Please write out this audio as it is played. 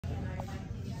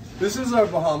This is our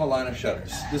Bahama line of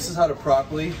shutters. This is how to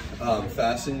properly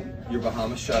fasten your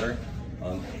Bahama shutter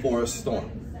for a storm.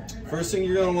 First thing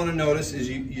you're going to want to notice is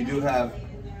you do have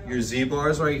your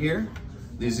Z-bars right here.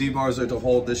 These Z-bars are to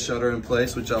hold this shutter in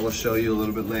place, which I will show you a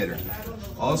little bit later.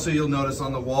 Also, you'll notice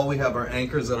on the wall we have our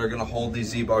anchors that are going to hold these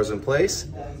Z-bars in place.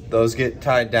 Those get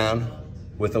tied down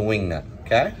with a wing nut,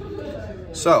 okay?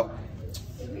 So,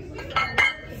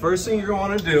 first thing you're going to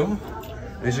want to do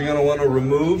is you're going to want to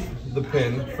remove the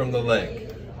pin from the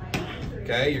leg.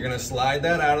 Okay, you're going to slide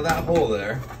that out of that hole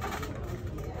there,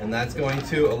 and that's going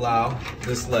to allow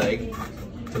this leg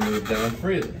to move down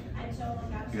freely.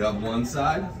 You have one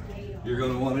side, you're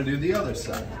going to want to do the other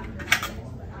side.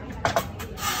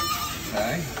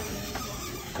 Okay,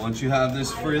 once you have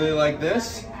this freely like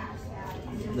this,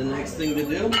 the next thing to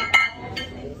do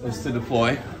is to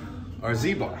deploy our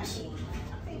Z-bars.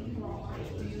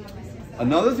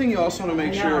 Another thing you also want to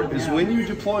make sure is when you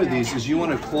deploy these is you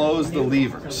want to close the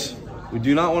levers. We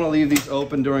do not want to leave these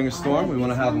open during a storm. We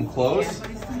want to have them closed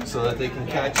so that they can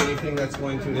catch anything that's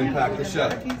going to impact the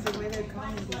shutter.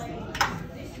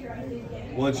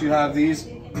 Once you have these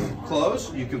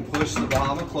closed, you can push the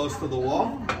Bahama close to the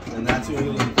wall, and that's when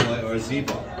we'll deploy our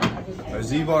Z-bar. Our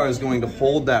Z-bar is going to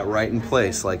hold that right in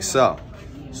place like so.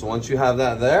 So once you have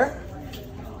that there,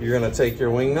 you're going to take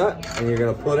your wing nut and you're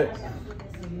going to put it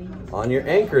on your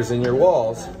anchors in your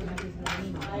walls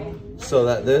so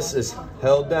that this is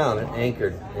held down and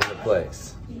anchored into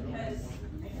place.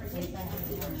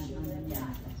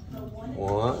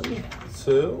 1,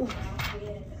 2,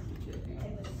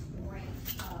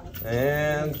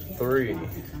 and 3.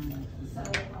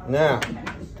 Now,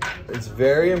 it's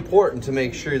very important to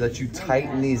make sure that you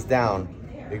tighten these down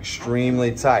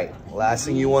extremely tight. Last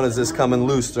thing you want is this coming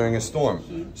loose during a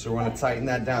storm. So we're going to tighten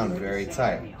that down very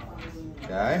tight.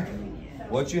 Okay?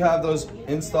 Once you have those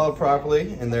installed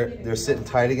properly and they're sitting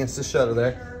tight against the shutter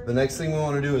there, the next thing we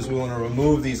want to do is we want to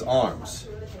remove these arms.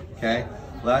 Okay?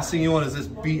 Last thing you want is this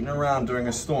beating around during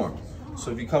a storm.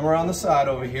 So if you come around the side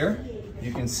over here,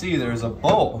 you can see there's a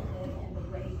bolt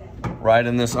right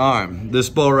in this arm. This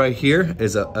bolt right here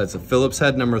is a Phillips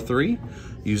head number 3.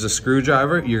 Use a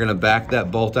screwdriver. You're going to back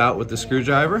that bolt out with the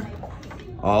screwdriver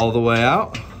all the way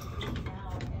out.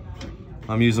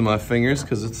 I'm using my fingers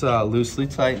because it's loosely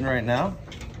tightened right now.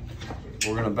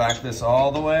 We're going to back this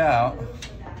all the way out,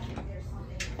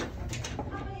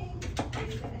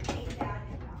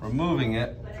 removing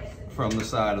it from the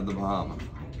side of the Bahama.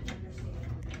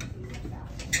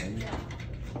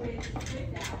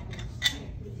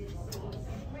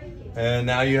 And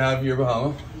now you have your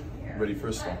Bahama ready for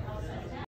a storm.